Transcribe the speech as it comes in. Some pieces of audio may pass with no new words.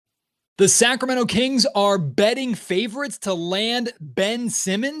The Sacramento Kings are betting favorites to land Ben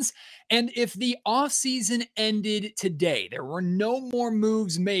Simmons. And if the offseason ended today, there were no more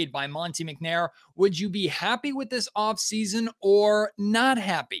moves made by Monte McNair, would you be happy with this offseason or not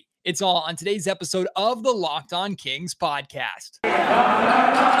happy? It's all on today's episode of the Locked On Kings podcast.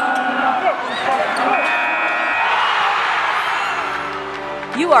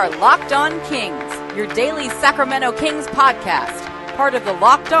 You are Locked On Kings, your daily Sacramento Kings podcast. Part of the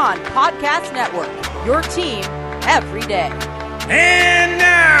Locked On Podcast Network, your team every day. And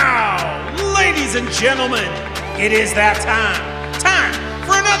now, ladies and gentlemen, it is that time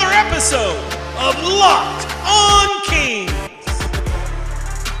for another episode of Locked On Kings.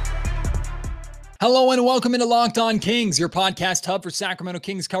 Hello and welcome into Locked On Kings, your podcast hub for Sacramento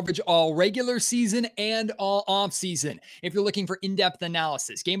Kings coverage all regular season and all off-season. If you're looking for in-depth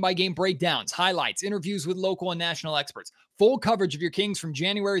analysis, game-by-game breakdowns, highlights, interviews with local and national experts, full coverage of your Kings from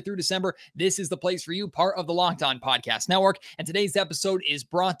January through December, this is the place for you, part of the Locked On Podcast Network. And today's episode is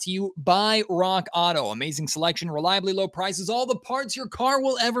brought to you by Rock Auto. Amazing selection, reliably low prices, all the parts your car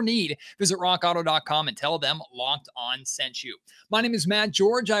will ever need. Visit rockauto.com and tell them Locked On sent you. My name is Matt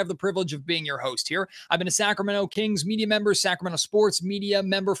George. I have the privilege of being your host here. I've been a Sacramento Kings media member, Sacramento sports media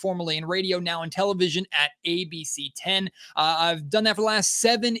member, formerly in radio, now in television at ABC 10. I've done that for the last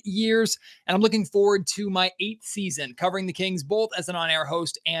 7 years, and I'm looking forward to my 8th season covering the Kings, both as an on-air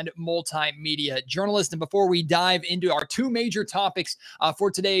host and multimedia journalist. And before we dive into our two major topics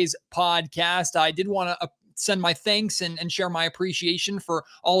for today's podcast, I did want to send my thanks and share my appreciation for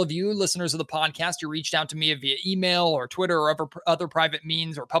all of you listeners of the podcast who reached out to me via email or Twitter or other private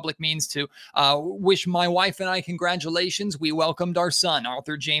means or public means to wish my wife and I congratulations. We welcomed our son,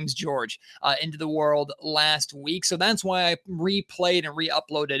 Arthur James George, into the world last week. So that's why I replayed and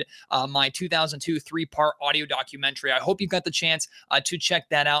re-uploaded my 2002 three-part audio documentary. I hope you got the chance to check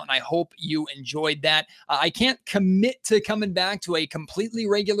that out, and I hope you enjoyed that. I can't commit to coming back to a completely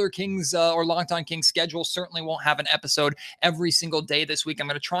regular Kings or Locked On Kings schedule. Certainly won't have an episode every single day this week. I'm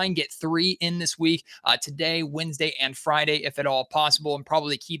going to try and get 3 in this week, today, Wednesday, and Friday, if at all possible, and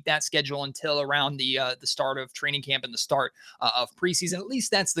probably keep that schedule until around the start of training camp and the start of preseason. At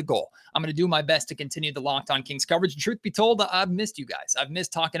least that's the goal. I'm going to do my best to continue the Locked On Kings coverage. And truth be told, I've missed you guys. I've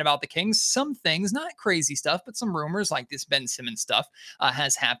missed talking about the Kings. Some things, not crazy stuff, but some rumors like this Ben Simmons stuff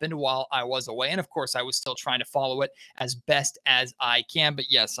has happened while I was away. And of course, I was still trying to follow it as best as I can.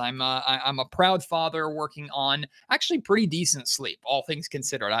 But yes, I'm a proud father working on actually pretty decent sleep, all things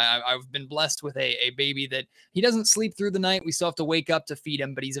considered. I've been blessed with a baby that he doesn't sleep through the night. We still have to wake up to feed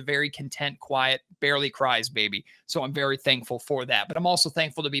him, but he's a very content, quiet, barely cries baby. So I'm very thankful for that. But I'm also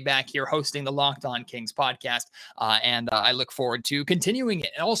thankful to be back here hosting the Locked On Kings podcast. And I look forward to continuing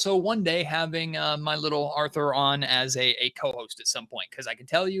it. And also one day having my little Arthur on as a co-host at some point, because I can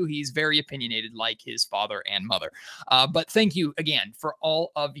tell you he's very opinionated like his father and mother. But thank you again for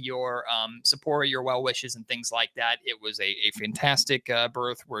all of your support, your well wishes, and things like that. It was a fantastic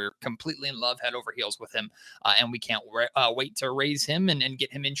birth. We're completely in love, head over heels with him, and we can't wait to raise him and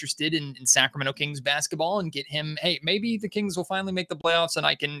get him interested in Sacramento Kings basketball and get him, hey, maybe the Kings will finally make the playoffs and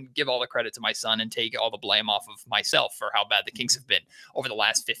I can give all the credit to my son and take all the blame off of myself for how bad the Kings have been over the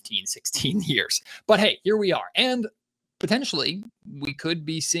last 15, 16 years. But hey, here we are. And potentially, we could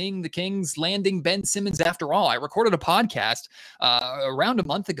be seeing the Kings landing Ben Simmons after all. I recorded a podcast around a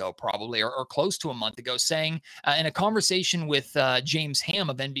month ago, probably, or close to a month ago, saying in a conversation with James Ham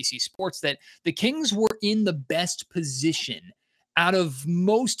of NBC Sports that the Kings were in the best position out of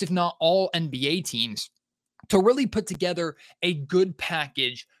most, if not all, NBA teams to really put together a good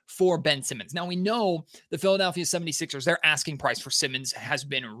package for Ben Simmons. Now, we know the Philadelphia 76ers, their asking price for Simmons has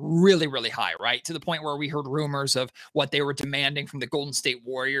been really, really high, right? To the point where we heard rumors of what they were demanding from the Golden State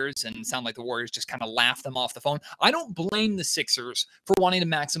Warriors, and it sounded like the Warriors just kind of laughed them off the phone. I don't blame the Sixers for wanting to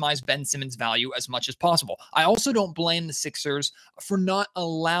maximize Ben Simmons' value as much as possible. I also don't blame the Sixers for not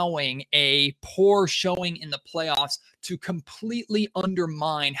allowing a poor showing in the playoffs to completely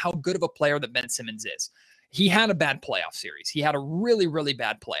undermine how good of a player that Ben Simmons is. He had a bad playoff series. He had a really, really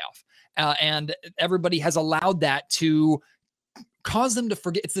bad playoff. And everybody has allowed that to cause them to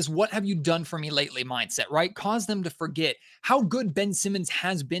forget. It's this "what have you done for me lately" mindset, right? Cause them to forget how good Ben Simmons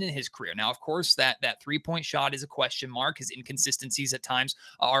has been in his career. Now, of course, that three-point shot is a question mark. His inconsistencies at times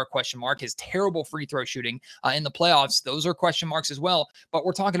are a question mark. His terrible free throw shooting in the playoffs, those are question marks as well. But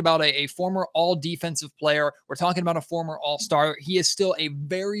we're talking about a former all-defensive player. We're talking about a former all-star. He is still a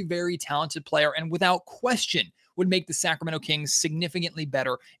very, very talented player, and without question would make the Sacramento Kings significantly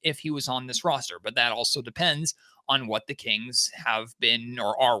better if he was on this roster. But that also depends on what the Kings have been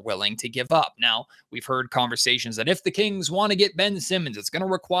or are willing to give up. Now, we've heard conversations that if the Kings want to get Ben Simmons, it's going to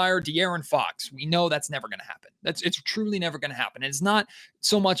require De'Aaron Fox. We know that's never going to happen. It's truly never going to happen. It's not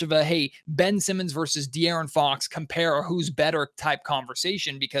so much of a, hey, Ben Simmons versus De'Aaron Fox, compare who's better type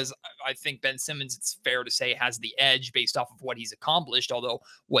conversation, because I think Ben Simmons, it's fair to say, has the edge based off of what he's accomplished, although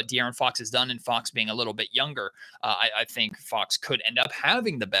what De'Aaron Fox has done, and Fox being a little bit younger, I think Fox could end up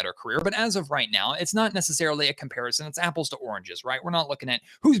having the better career. But as of right now, it's not necessarily a comparison. It's apples to oranges, right? We're not looking at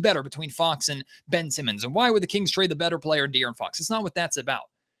who's better between Fox and Ben Simmons, and why would the Kings trade the better player, De'Aaron Fox. It's not what that's about.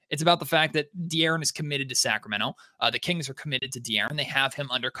 It's about the fact that De'Aaron is committed to Sacramento. The Kings are committed to De'Aaron. They have him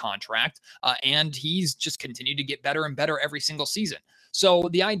under contract, and he's just continued to get better and better every single season. So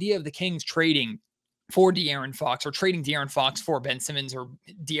the idea of the Kings trading for De'Aaron Fox, or trading De'Aaron Fox for Ben Simmons, or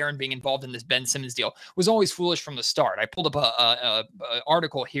De'Aaron being involved in this Ben Simmons deal, was always foolish from the start. I pulled up a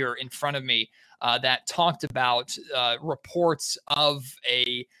article here in front of me that talked about reports of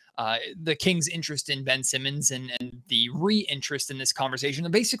the Kings' interest in Ben Simmons and the re-interest in this conversation.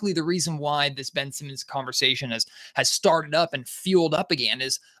 And basically the reason why this Ben Simmons conversation has started up and fueled up again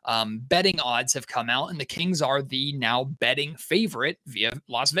is betting odds have come out, and the Kings are the now betting favorite via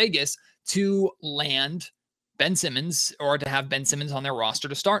Las Vegas to land Ben Simmons, or to have Ben Simmons on their roster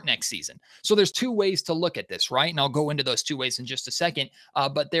to start next season. So there's two ways to look at this, right? And I'll go into those two ways in just a second.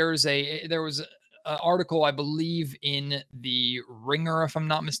 But there was an article, I believe, in the Ringer, if I'm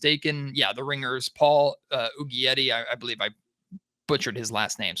not mistaken. Yeah, the Ringer's Paul Ugietti. I believe I butchered his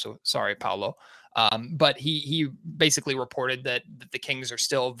last name, so sorry, Paolo. But he basically reported that the Kings are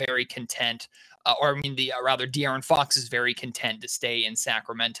still very content, rather De'Aaron Fox is very content to stay in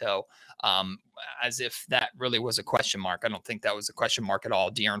Sacramento, as if that really was a question mark. I don't think that was a question mark at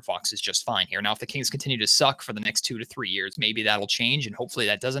all. De'Aaron Fox is just fine here. Now, if the Kings continue to suck for the next 2 to 3 years, maybe that'll change, and hopefully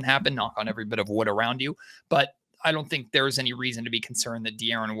that doesn't happen. Knock on every bit of wood around you. But I don't think there's any reason to be concerned that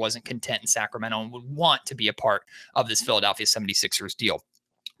De'Aaron wasn't content in Sacramento and would want to be a part of this Philadelphia 76ers deal.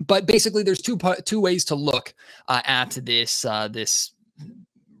 But basically, there's two ways to look at this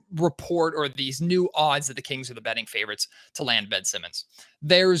report, or these new odds that the Kings are the betting favorites to land Ben Simmons.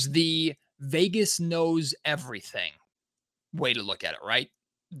 There's the Vegas knows everything way to look at it, right?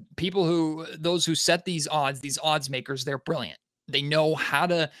 Those who set these odds makers, they're brilliant. They know how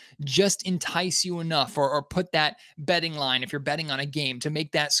to just entice you enough, or put that betting line, if you're betting on a game, to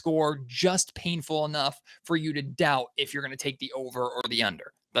make that score just painful enough for you to doubt if you're going to take the over or the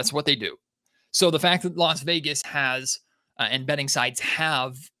under. That's what they do. So the fact that Las Vegas has, and betting sites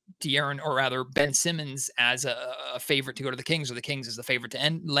have De'Aaron, or rather Ben Simmons, as a favorite to go to the Kings, or the Kings as the favorite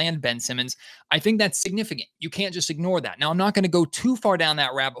to land Ben Simmons, I think that's significant. You can't just ignore that. Now, I'm not going to go too far down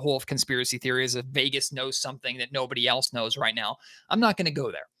that rabbit hole of conspiracy theories if Vegas knows something that nobody else knows right now. I'm not going to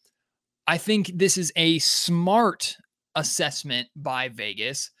go there. I think this is a smart assessment by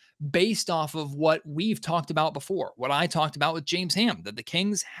Vegas, based off of what we've talked about before, what I talked about with James Ham, that the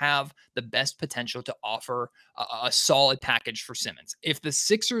Kings have the best potential to offer a solid package for Simmons. If the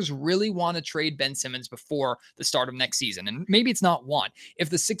Sixers really want to trade Ben Simmons before the start of next season, and maybe it's not one, if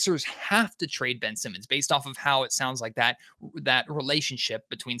the Sixers have to trade Ben Simmons based off of how it sounds like that relationship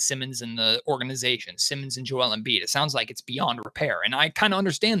between Simmons and the organization, Simmons and Joel Embiid, it sounds like it's beyond repair. And I kind of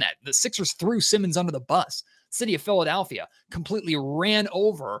understand that. The Sixers threw Simmons under the bus. City of Philadelphia completely ran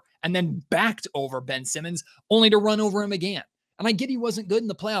over and then backed over Ben Simmons, only to run over him again. And I get he wasn't good in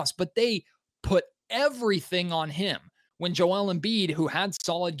the playoffs, but they put everything on him when Joel Embiid, who had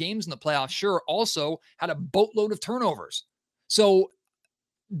solid games in the playoffs, sure, also had a boatload of turnovers. So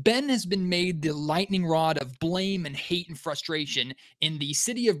Ben has been made the lightning rod of blame and hate and frustration in the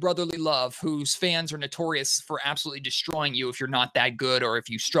city of brotherly love, whose fans are notorious for absolutely destroying you if you're not that good, or if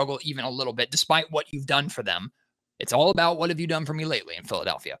you struggle even a little bit, despite what you've done for them. It's all about, what have you done for me lately in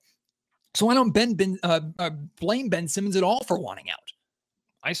Philadelphia? So I don't blame Ben Simmons at all for wanting out.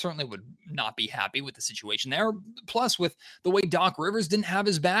 I certainly would not be happy with the situation there. Plus, with the way Doc Rivers didn't have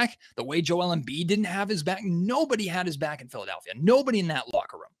his back, the way Joel Embiid didn't have his back, nobody had his back in Philadelphia. Nobody in that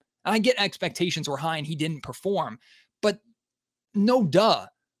locker room. And I get expectations were high and he didn't perform, but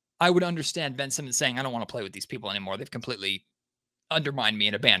I would understand Ben Simmons saying, I don't want to play with these people anymore. They've completely undermined me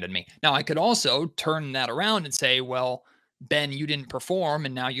and abandoned me. Now, I could also turn that around and say, well, Ben, you didn't perform,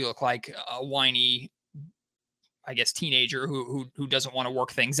 and now you look like a whiny, I guess, teenager who doesn't want to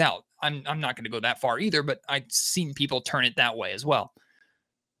work things out. I'm not going to go that far either, but I've seen people turn it that way as well.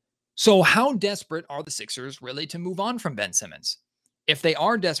 So how desperate are the Sixers really to move on from Ben Simmons? If they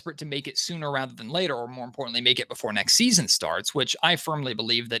are desperate to make it sooner rather than later, or more importantly, make it before next season starts, which I firmly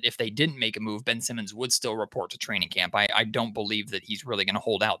believe that if they didn't make a move, Ben Simmons would still report to training camp. I don't believe that he's really going to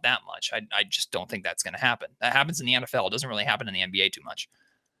hold out that much. I just don't think that's going to happen. That happens in the NFL. It doesn't really happen in the NBA too much.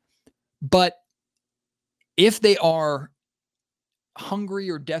 But if they are hungry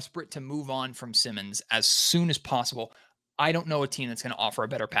or desperate to move on from Simmons as soon as possible, I don't know a team that's going to offer a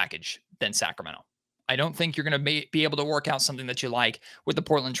better package than Sacramento. I don't think you're going to be able to work out something that you like with the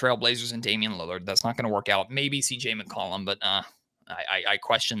Portland Trail Blazers and Damian Lillard. That's not going to work out. Maybe CJ McCollum, but I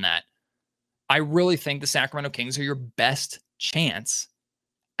question that. I really think the Sacramento Kings are your best chance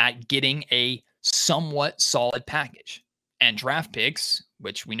at getting a somewhat solid package. And draft picks,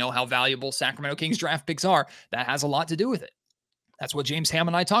 which we know how valuable Sacramento Kings draft picks are, that has a lot to do with it. That's what James Ham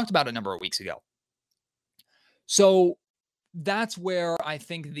and I talked about a number of weeks ago. So that's where I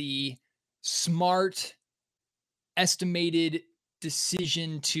think the smart, estimated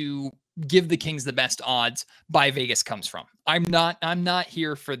decision to give the Kings the best odds by Vegas comes from. I'm not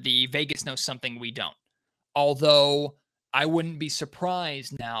here for the Vegas knows something we don't. Although I wouldn't be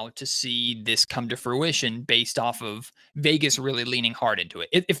surprised now to see this come to fruition based off of Vegas really leaning hard into it.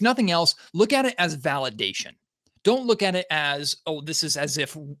 If nothing else, look at it as validation. Don't look at it as, oh, this is as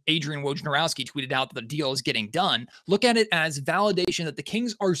if Adrian Wojnarowski tweeted out that the deal is getting done. Look at it as validation that the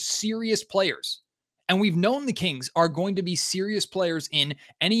Kings are serious players. And we've known the Kings are going to be serious players in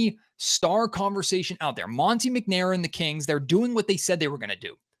any star conversation out there. Monte McNair and the Kings, they're doing what they said they were going to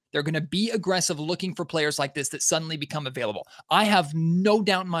do. They're going to be aggressive looking for players like this that suddenly become available. I have no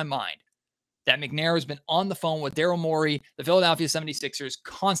doubt in my mind that McNair has been on the phone with Daryl Morey, the Philadelphia 76ers,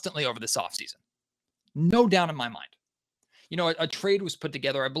 constantly over this offseason. No doubt in my mind. You know, a trade was put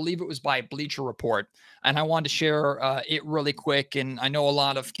together. I believe it was by Bleacher Report, and I wanted to share it really quick. And I know a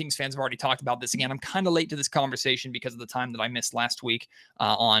lot of Kings fans have already talked about this again. I'm kind of late to this conversation because of the time that I missed last week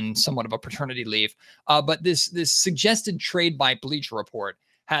on somewhat of a paternity leave. But this suggested trade by Bleacher Report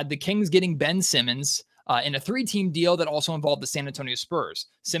had the Kings getting Ben Simmons in a 3-team deal that also involved the San Antonio Spurs.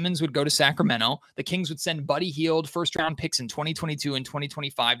 Simmons would go to Sacramento. The Kings would send Buddy Hield first-round picks in 2022 and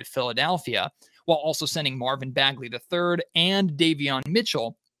 2025 to Philadelphia, while also sending Marvin Bagley III and Davion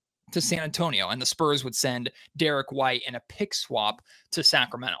Mitchell to San Antonio. And the Spurs would send Derek White in a pick swap to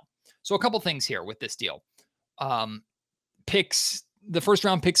Sacramento. So a couple things here with this deal. The first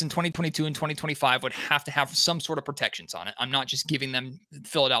round picks in 2022 and 2025 would have to have some sort of protections on it. I'm not just giving them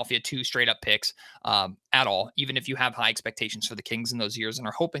Philadelphia 2 straight up picks at all. Even if you have high expectations for the Kings in those years and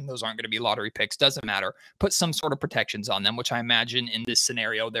are hoping those aren't going to be lottery picks, doesn't matter. Put some sort of protections on them, which I imagine in this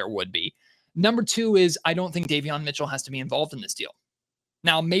scenario there would be. Number 2 is I don't think Davion Mitchell has to be involved in this deal.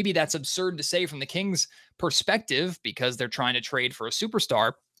 Now, maybe that's absurd to say from the Kings' perspective because they're trying to trade for a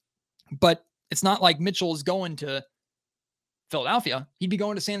superstar, but it's not like Mitchell is going to Philadelphia. He'd be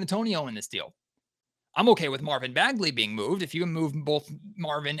going to San Antonio in this deal. I'm okay with Marvin Bagley being moved. If you can move both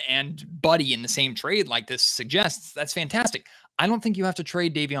Marvin and Buddy in the same trade like this suggests, that's fantastic. I don't think you have to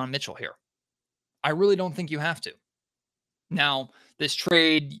trade Davion Mitchell here. I really don't think you have to. Now, this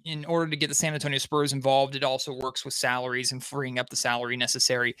trade, in order to get the San Antonio Spurs involved, it also works with salaries and freeing up the salary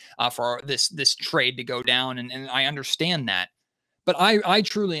necessary for this trade to go down. And I understand that. But I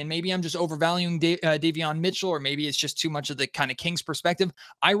truly, and maybe I'm just overvaluing Davion Mitchell, or maybe it's just too much of the kind of Kings perspective.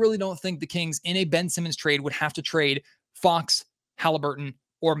 I really don't think the Kings in a Ben Simmons trade would have to trade Fox, Halliburton,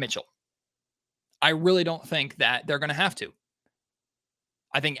 or Mitchell. I really don't think that they're going to have to.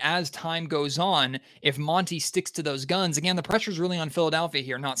 I think as time goes on, if Monty sticks to those guns, again, the pressure is really on Philadelphia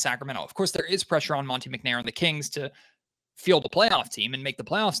here, not Sacramento. Of course, there is pressure on Monte McNair and the Kings to field a playoff team and make the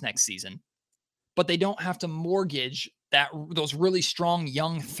playoffs next season, but they don't have to mortgage those really strong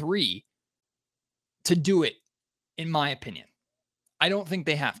young 3 to do it, in my opinion. I don't think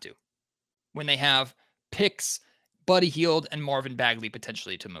they have to when they have picks, Buddy Hield, and Marvin Bagley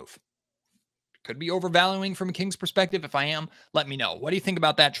potentially to move. Could be overvaluing from a Kings perspective. If I am, let me know. What do you think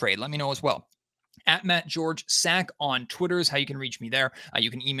about that trade? Let me know as well. At Matt George Sack on Twitter is how you can reach me there. You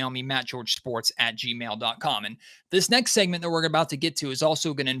can email me, mattgeorgesports@gmail.com. And this next segment that we're about to get to is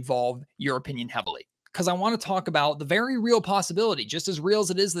also going to involve your opinion heavily, because I want to talk about the very real possibility, just as real as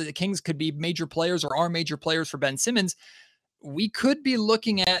it is that the Kings could be major players or are major players for Ben Simmons. We could be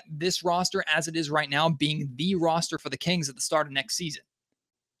looking at this roster as it is right now being the roster for the Kings at the start of next season.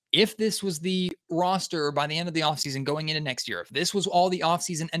 If this was the roster by the end of the offseason going into next year, if this was all the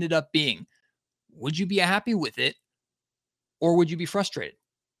offseason ended up being, would you be happy with it, or would you be frustrated?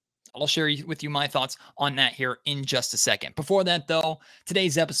 I'll share with you my thoughts on that here in just a second. Before that, though,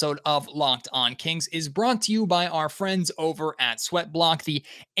 today's episode of Locked On Kings is brought to you by our friends over at Sweatblock, the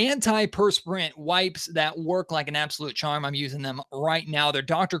antiperspirant wipes that work like an absolute charm. I'm using them right now. They're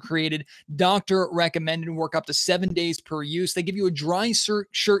doctor-created, doctor-recommended, work up to 7 days per use. They give you a dry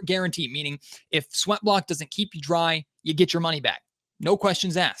shirt guarantee, meaning if Sweatblock doesn't keep you dry, you get your money back. No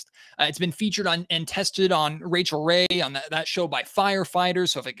questions asked. It's been featured on and tested on Rachel Ray on that show by firefighters.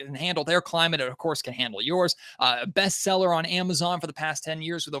 So if it can handle their climate, it of course can handle yours. A bestseller on Amazon for the past 10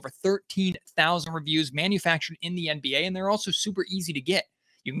 years with over 13,000 reviews, manufactured in the NBA. And they're also super easy to get.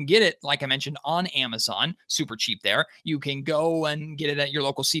 You can get it, like I mentioned, on Amazon, super cheap there. You can go and get it at your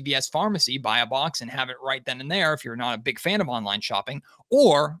local CVS pharmacy, buy a box and have it right then and there if you're not a big fan of online shopping.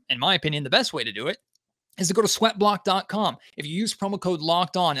 Or, in my opinion, the best way to do it is to go to sweatblock.com. If you use promo code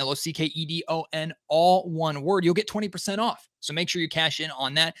LOCKEDON, LOCKEDON, all one word, you'll get 20% off. So make sure you cash in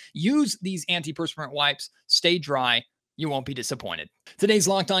on that. Use these antiperspirant wipes. Stay dry. You won't be disappointed. Today's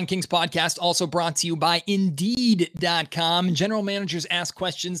Locked On Kings podcast also brought to you by Indeed.com. General managers ask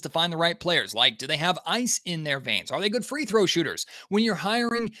questions to find the right players, like, do they have ice in their veins? Are they good free throw shooters? When you're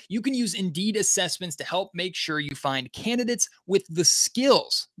hiring, you can use Indeed assessments to help make sure you find candidates with the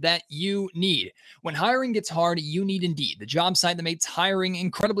skills that you need. When hiring gets hard, you need Indeed, the job site that makes hiring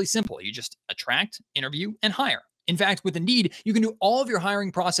incredibly simple. You just attract, interview, and hire. In fact, with Indeed, you can do all of your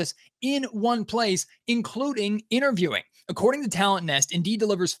hiring process in one place, including interviewing. According to Talent Nest, Indeed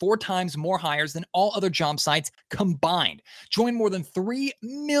delivers 4 times more hires than all other job sites combined. Join more than 3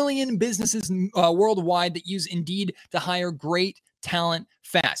 million businesses worldwide that use Indeed to hire great talent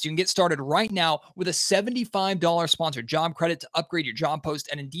fast. You can get started right now with a $75 sponsored job credit to upgrade your job post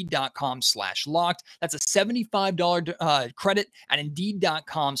at Indeed.com/locked. That's a $75 credit at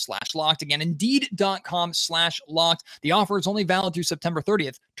Indeed.com/locked. Again, Indeed.com/locked. The offer is only valid through September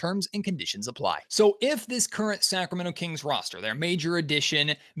 30th. Terms and conditions apply. So if this current Sacramento Kings roster, their major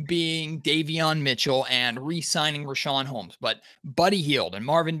addition being Davion Mitchell and re-signing Richaun Holmes, but Buddy Hield and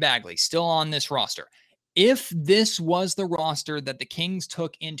Marvin Bagley still on this roster, if this was the roster that the Kings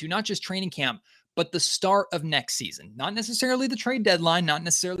took into not just training camp, but the start of next season, not necessarily the trade deadline, not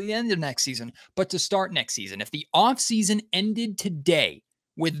necessarily the end of next season, but to start next season, if the offseason ended today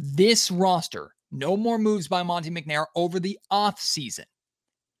with this roster, no more moves by Monte McNair over the offseason,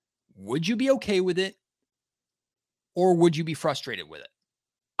 would you be okay with it? Or would you be frustrated with it?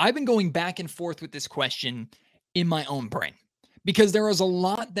 I've been going back and forth with this question in my own brain because there is a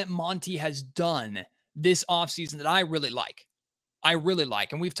lot that Monte has done this offseason that I really like.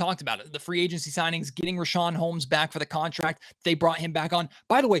 And we've talked about it. The free agency signings, getting Richaun Holmes back for the contract. They brought him back on.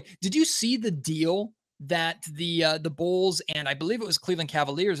 By the way, did you see the deal that the Bulls and I believe it was Cleveland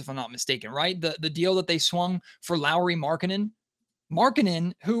Cavaliers, if I'm not mistaken, right? The deal that they swung for Lauri Markkanen?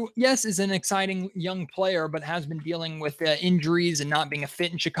 Markkanen, who, yes, is an exciting young player, but has been dealing with injuries and not being a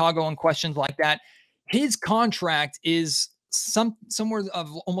fit in Chicago and questions like that. His contract is somewhere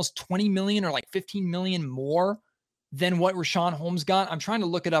of almost 20 million or like 15 million more than what Richaun Holmes got. I'm trying to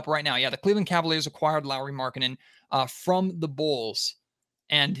look it up right now. Yeah, the Cleveland Cavaliers acquired Lauri Markkanen from the Bulls,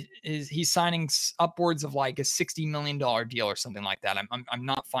 and he's signing upwards of like a $60 million deal or something like that. I'm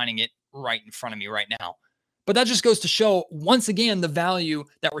not finding it right in front of me right now. But that just goes to show, once again, the value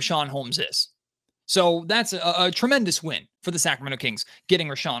that Richaun Holmes is. So that's a tremendous win for the Sacramento Kings, getting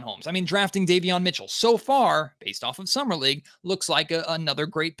Richaun Holmes. I mean, drafting Davion Mitchell so far, based off of Summer League, looks like another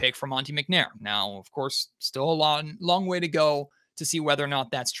great pick for Monte McNair. Now, of course, still a long way to go to see whether or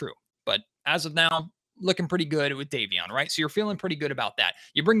not that's true. But as of now, looking pretty good with Davion, right? So you're feeling pretty good about that.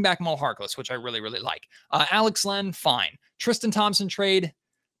 You bring back Mo Harkless, which I really, really like. Alex Len, fine. Tristan Thompson trade,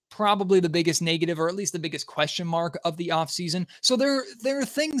 probably the biggest negative, or at least the biggest question mark of the offseason. So there are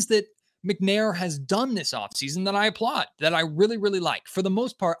things that McNair has done this offseason that I applaud, that I really, really like. For the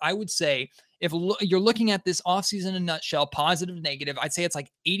most part, I would say if you're looking at this offseason in a nutshell, positive, negative, I'd say it's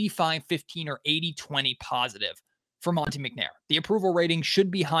like 85-15 or 80-20 positive for Monte McNair. The approval rating should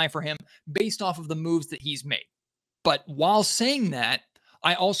be high for him based off of the moves that he's made. But while saying that,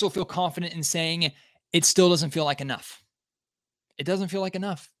 I also feel confident in saying it still doesn't feel like enough. It doesn't feel like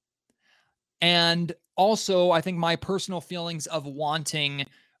enough. And also, I think my personal feelings of wanting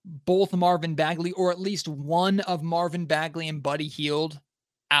both Marvin Bagley, or at least one of Marvin Bagley and Buddy Hield,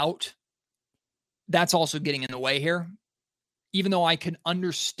 out, that's also getting in the way here. Even though I can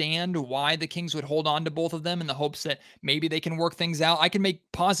understand why the Kings would hold on to both of them in the hopes that maybe they can work things out, I can make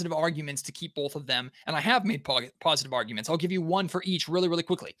positive arguments to keep both of them, and I have made positive arguments. I'll give you one for each really, really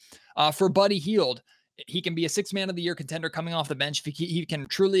quickly. For Buddy Hield, He can be a 6-man of the year contender coming off the bench if he can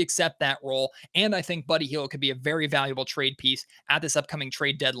truly accept that role. And I think Buddy Hield could be a very valuable trade piece at this upcoming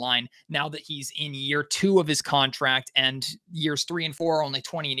trade deadline now that he's in year 2 of his contract, and years 3 and 4 are only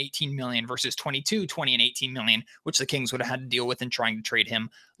 20 and 18 million versus 22, 20 and 18 million, which the Kings would have had to deal with in trying to trade him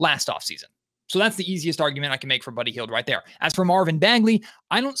last offseason. So that's the easiest argument I can make for Buddy Hield right there. As for Marvin Bagley,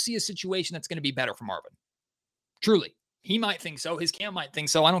 I don't see a situation that's going to be better for Marvin. Truly. He might think so. His camp might think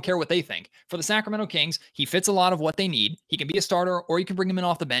so. I don't care what they think. For the Sacramento Kings, he fits a lot of what they need. He can be a starter, or you can bring him in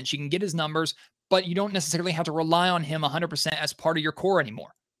off the bench. He can get his numbers, but you don't necessarily have to rely on him 100% as part of your core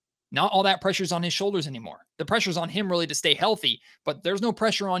anymore. Not all that pressure's on his shoulders anymore. The pressure's on him really to stay healthy, but there's no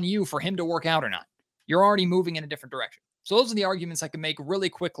pressure on you for him to work out or not. You're already moving in a different direction. So those are the arguments I can make really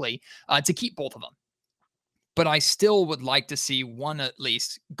quickly to keep both of them. But I still would like to see one at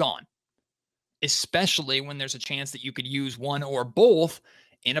least gone, especially when there's a chance that you could use one or both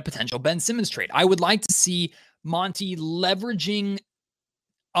in a potential Ben Simmons trade. I would like to see Monte leveraging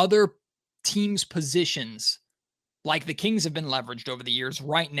other teams' positions like the Kings have been leveraged over the years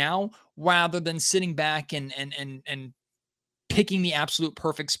right now, rather than sitting back and picking the absolute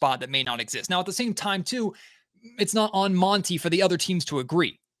perfect spot that may not exist. Now, at the same time, too, it's not on Monte for the other teams to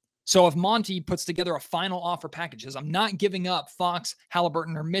agree. So if Monte puts together a final offer package, says, I'm not giving up Fox,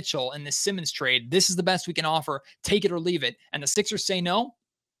 Halliburton, or Mitchell in this Simmons trade. This is the best we can offer. Take it or leave it. And the Sixers say no.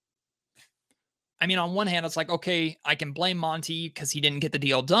 I mean, on one hand, it's like, okay, I can blame Monte because he didn't get the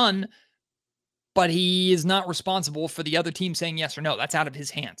deal done, but he is not responsible for the other team saying yes or no. That's out of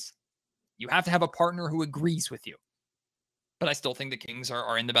his hands. You have to have a partner who agrees with you. But I still think the Kings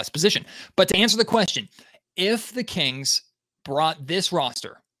are in the best position. But to answer the question, if the Kings brought this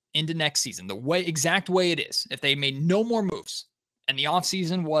roster into next season, the exact way it is, if they made no more moves and the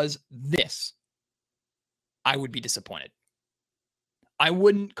offseason was this, I would be disappointed. I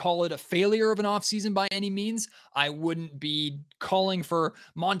wouldn't call it a failure of an offseason by any means. I wouldn't be calling for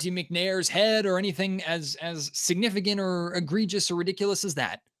Monte McNair's head or anything as significant or egregious or ridiculous as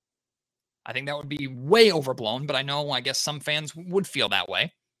that. I think that would be way overblown, but I guess some fans would feel that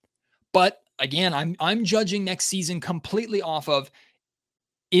way. But again, I'm judging next season completely off of,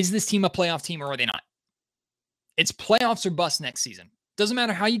 is this team a playoff team or are they not? It's playoffs or bust next season. Doesn't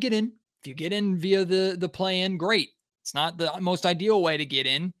matter how you get in. If you get in via the play-in, great. It's not the most ideal way to get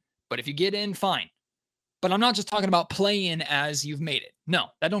in, but if you get in, fine. But I'm not just talking about play-in as you've made it. No,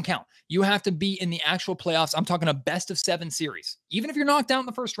 that don't count. You have to be in the actual playoffs. I'm talking a best-of-7 series. Even if you're knocked out in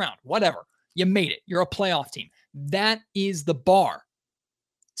the first round, whatever, you made it. You're a playoff team. That is the bar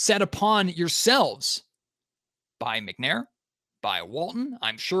set upon yourselves by McNair, by Walton,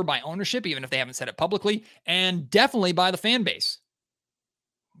 I'm sure by ownership, even if they haven't said it publicly, and definitely by the fan base.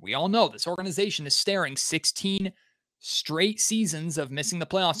 We all know this organization is staring 16 straight seasons of missing the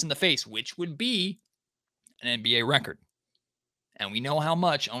playoffs in the face, which would be an NBA record. And we know how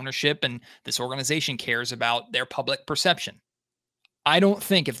much ownership and this organization cares about their public perception. I don't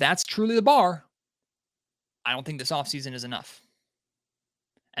think, if that's truly the bar, I don't think this offseason is enough.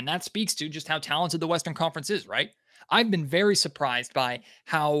 And that speaks to just how talented the Western Conference is, right? I've been very surprised by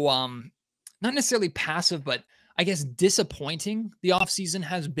how, not necessarily passive, but I guess disappointing the offseason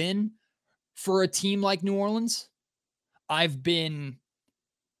has been for a team like New Orleans. I've been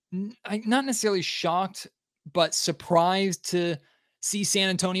not necessarily shocked, but surprised to see San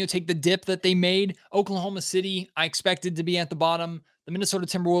Antonio take the dip that they made. Oklahoma City, I expected to be at the bottom. The Minnesota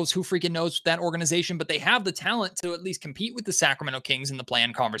Timberwolves, who freaking knows that organization, but they have the talent to at least compete with the Sacramento Kings in the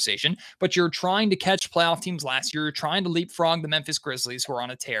play-in conversation. But you're trying to catch playoff teams last year. You're trying to leapfrog the Memphis Grizzlies, who are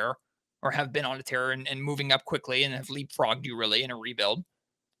on a tear or have been on a tear and moving up quickly and have leapfrogged you really in a rebuild.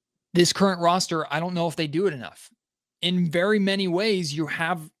 This current roster, I don't know if they do it enough. In very many ways, you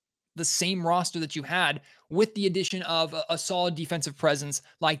have the same roster that you had with the addition of a solid defensive presence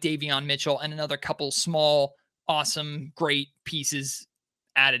like Davion Mitchell and another couple small, awesome, great pieces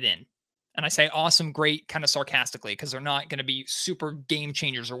added in. And I say awesome, great kind of sarcastically because they're not going to be super game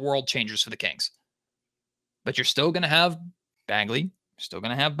changers or world changers for the Kings. But you're still going to have Bagley, you're still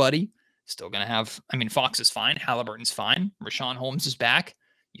going to have Buddy, still going to have, Fox is fine, Halliburton's fine, Rashawn Holmes is back.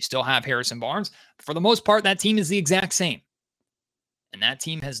 You still have Harrison Barnes. For the most part, that team is the exact same. And that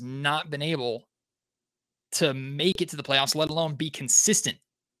team has not been able to make it to the playoffs, let alone be consistent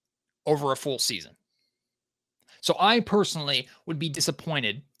over a full season. So I personally would be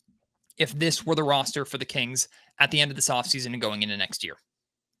disappointed if this were the roster for the Kings at the end of this offseason and going into next year.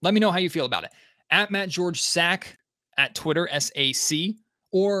 Let me know how you feel about it. At Matt George Sack at Twitter, SAC,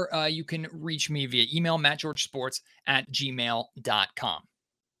 or you can reach me via email, mattgeorgesports@gmail.com.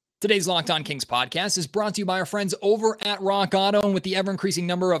 Today's Locked On Kings podcast is brought to you by our friends over at Rock Auto. And with the ever-increasing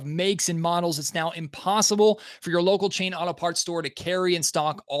number of makes and models, it's now impossible for your local chain auto parts store to carry and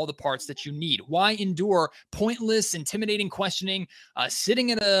stock all the parts that you need. Why endure pointless, intimidating questioning, sitting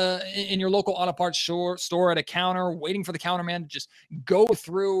in your local auto parts store at a counter, waiting for the counterman to just go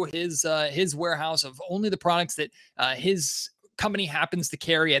through his warehouse of only the products that his company happens to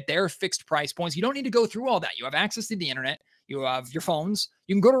carry at their fixed price points? You don't need to go through all that. You have access to the internet. You have your phones.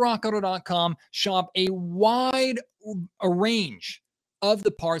 You can go to rockauto.com, shop a wide range of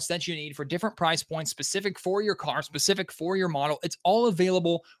the parts that you need for different price points, specific for your car, specific for your model. It's all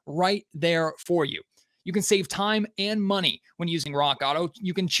available right there for you. You can save time and money when using Rock Auto.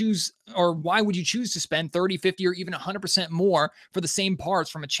 You can choose, or why would you choose to spend 30, 50, or even 100% more for the same parts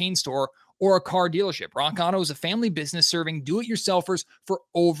from a chain store or a car dealership? Rock Auto is a family business serving do-it-yourselfers for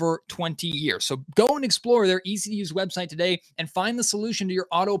over 20 years. So go and explore their easy-to-use website today and find the solution to your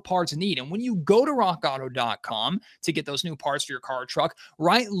auto parts need. And when you go to rockauto.com to get those new parts for your car or truck,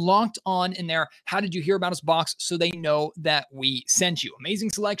 write Locked On in there, how did you hear about us box, so they know that we sent you. Amazing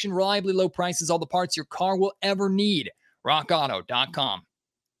selection, reliably low prices, all the parts your car will ever need. rockauto.com.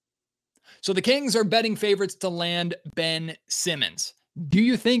 So the Kings are betting favorites to land Ben Simmons. Do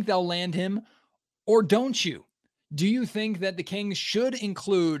you think they'll land him, or don't you? Do you think that the Kings should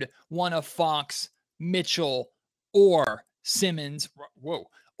include one of Fox, Mitchell, or Simmons,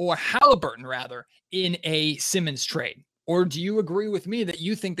 or Halliburton rather, in a Simmons trade? Or do you agree with me that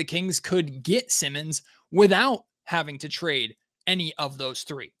you think the Kings could get Simmons without having to trade any of those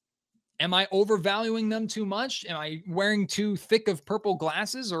three? Am I overvaluing them too much? Am I wearing too thick of purple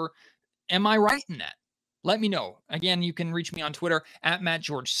glasses, or am I right in that? Let me know. Again, you can reach me on Twitter at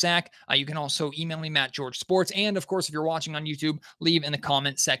MattGeorgeSack. You can also email me, MattGeorgeSports. And of course, if you're watching on YouTube, leave in the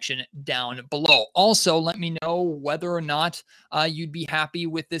comment section down below. Also, let me know whether or not you'd be happy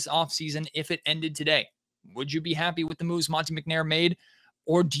with this offseason if it ended today. Would you be happy with the moves Monte McNair made?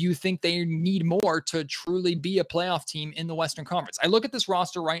 Or do you think they need more to truly be a playoff team in the Western Conference? I look at this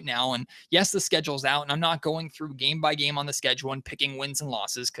roster right now, and yes, the schedule's out, and I'm not going through game by game on the schedule and picking wins and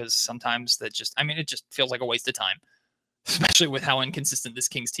losses, because sometimes it just feels like a waste of time, especially with how inconsistent this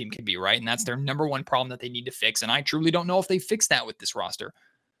Kings team can be, right? And that's their number one problem that they need to fix, and I truly don't know if they fix that with this roster.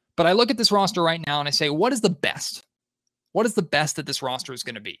 But I look at this roster right now, and I say, what is the best? What is the best that this roster is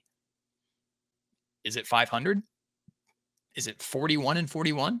going to be? Is it 500? Is it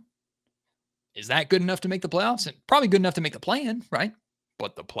 41-41? Is that good enough to make the playoffs? And probably good enough to make the play-in, right?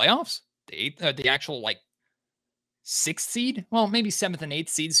 But the playoffs, the actual sixth seed, well, maybe seventh and eighth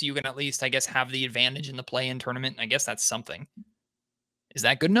seed, so you can at least, I guess, have the advantage in the play-in tournament. I guess that's something. Is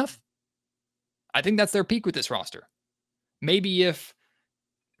that good enough? I think that's their peak with this roster. Maybe if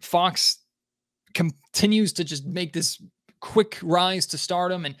Fox continues to just make this quick rise to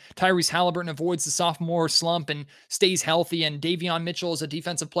stardom, and Tyrese Halliburton avoids the sophomore slump and stays healthy, and Davion Mitchell is a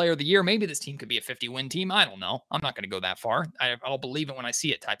defensive player of the year, maybe this team could be a 50-win team. I don't know. I'm not going to go that far. I'll believe it when I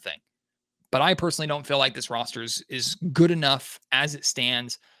see it type thing. But I personally don't feel like this roster is good enough as it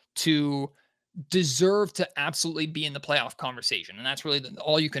stands to deserve to absolutely be in the playoff conversation. And that's really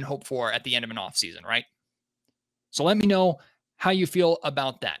all you can hope for at the end of an offseason, right? So let me know how you feel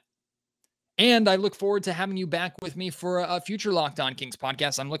about that. And I look forward to having you back with me for a future Locked On Kings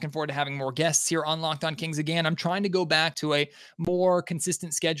podcast. I'm looking forward to having more guests here on Locked On Kings again. I'm trying to go back to a more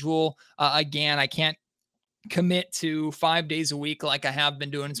consistent schedule. Again, I can't commit to 5 days a week like I have been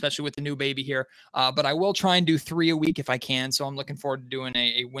doing, especially with the new baby here. But I will try and do 3 a week if I can. So I'm looking forward to doing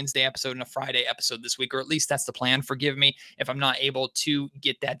a Wednesday episode and a Friday episode this week, or at least that's the plan. Forgive me if I'm not able to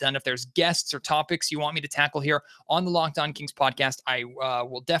get that done. If there's guests or topics you want me to tackle here on the Locked On Kings podcast, I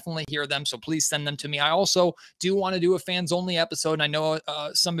will definitely hear them. So please send them to me. I also do want to do a fans only episode. And I know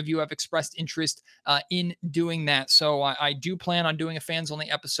some of you have expressed interest in doing that. So I do plan on doing a fans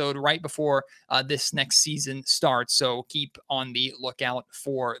only episode right before this next season starts. So keep on the lookout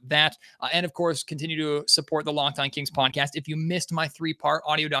for that. And of course, continue to support the Locked On Kings podcast. If you missed my 3-part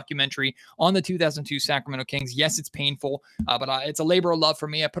audio documentary on the 2002 Sacramento Kings, yes, it's painful, but it's a labor of love for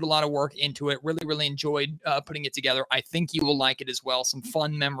me. I put a lot of work into it. Really, really enjoyed putting it together. I think you will like it as well. Some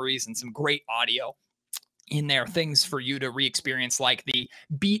fun memories and some great audio in there, things for you to re-experience, like the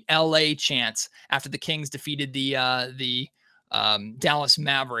Beat LA chants after the Kings defeated the Dallas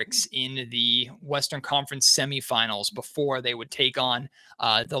Mavericks in the Western Conference semifinals before they would take on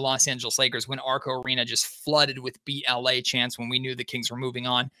the Los Angeles Lakers, when Arco Arena just flooded with Beat LA chants when we knew the Kings were moving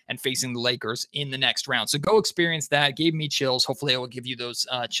on and facing the Lakers in the next round. So go experience that. Gave me chills. Hopefully I will give you those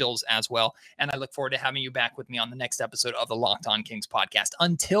chills as well. And I look forward to having you back with me on the next episode of the Locked On Kings podcast.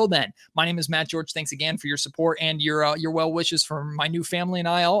 Until then, my name is Matt George. Thanks again for your support and your well wishes for my new family and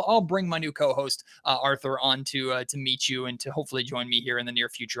I. I'll bring my new co-host Arthur on to meet you and to hopefully join me here in the near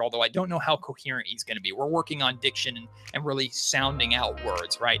future, although I don't know how coherent he's going to be. We're working on diction and really sounding out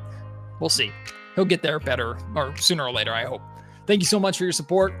words, right? We'll see. He'll get there better, or sooner or later, I hope. Thank you so much for your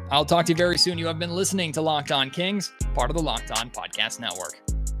support. I'll talk to you very soon. You have been listening to Locked On Kings, part of the Locked On Podcast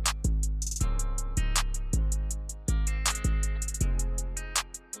Network.